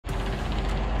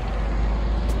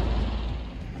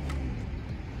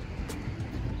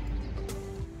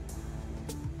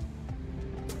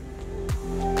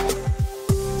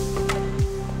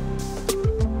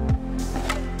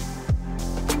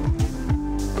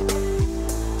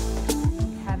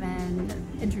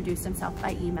himself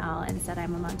by email and said,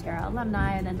 I'm a Montero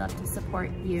alumni and I'd love to support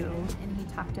you. And he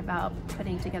talked about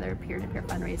putting together peer-to-peer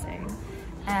fundraising.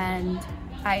 And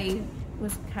I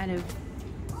was kind of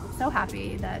so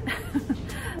happy that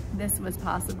this was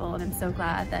possible, and I'm so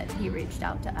glad that he reached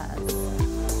out to us.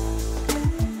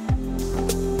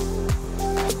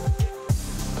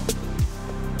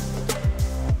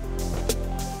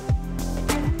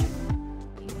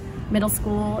 Middle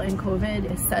school and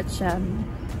COVID is such a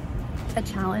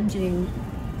challenging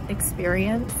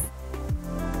experience.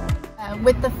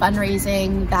 With the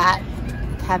fundraising that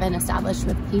Kevin established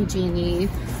with PG&E,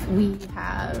 we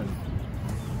have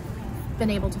been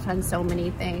able to fund so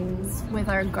many things with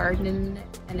our garden,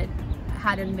 and it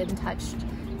hadn't been touched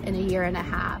in a year and a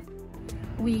half.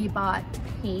 We bought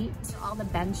paint, all the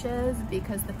benches,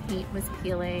 because the paint was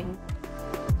peeling.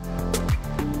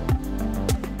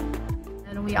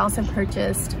 We also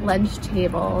purchased lunch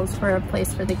tables for a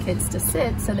place for the kids to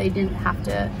sit so they didn't have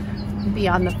to be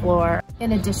on the floor.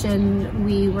 In addition,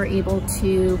 we were able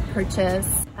to purchase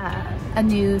a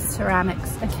new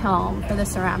a kiln for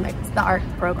the art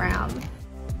program.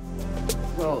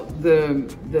 Well, the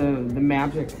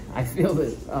magic I feel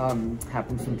that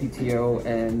happens from PTO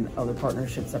and other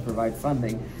partnerships that provide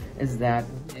funding is that,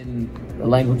 in the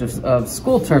language of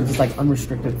school terms, it's like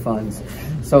unrestricted funds.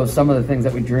 So some of the things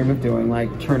that we dream of doing, like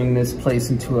turning this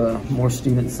place into a more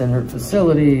student-centered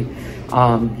facility,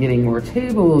 getting more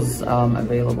tables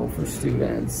available for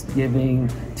students, giving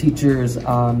teachers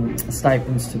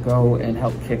stipends to go and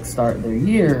help kickstart their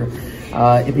year,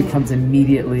 it becomes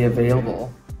immediately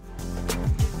available.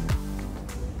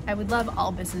 I would love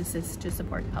all businesses to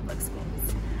support public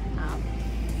schools.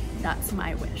 That's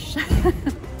my wish.